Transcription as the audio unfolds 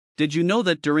Did you know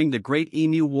that during the Great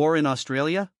Emu War in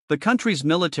Australia, the country's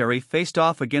military faced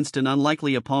off against an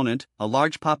unlikely opponent, a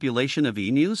large population of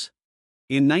emus?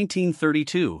 In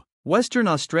 1932, Western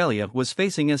Australia was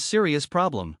facing a serious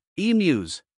problem.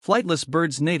 Emus, flightless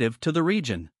birds native to the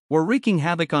region, were wreaking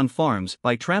havoc on farms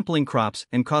by trampling crops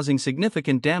and causing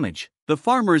significant damage. The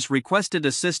farmers requested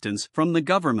assistance from the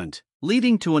government,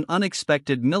 leading to an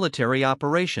unexpected military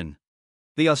operation.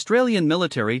 The Australian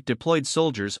military deployed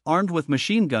soldiers armed with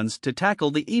machine guns to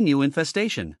tackle the emu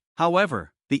infestation.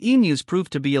 However, the emus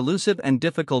proved to be elusive and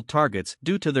difficult targets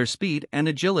due to their speed and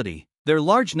agility. Their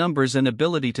large numbers and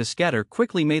ability to scatter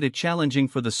quickly made it challenging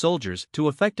for the soldiers to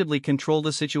effectively control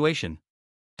the situation.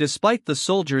 Despite the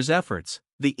soldiers' efforts,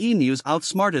 the emus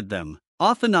outsmarted them,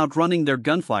 often outrunning their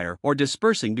gunfire or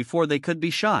dispersing before they could be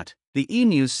shot. The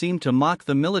emus seemed to mock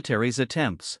the military's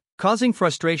attempts, causing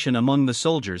frustration among the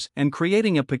soldiers and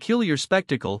creating a peculiar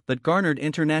spectacle that garnered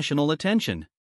international attention.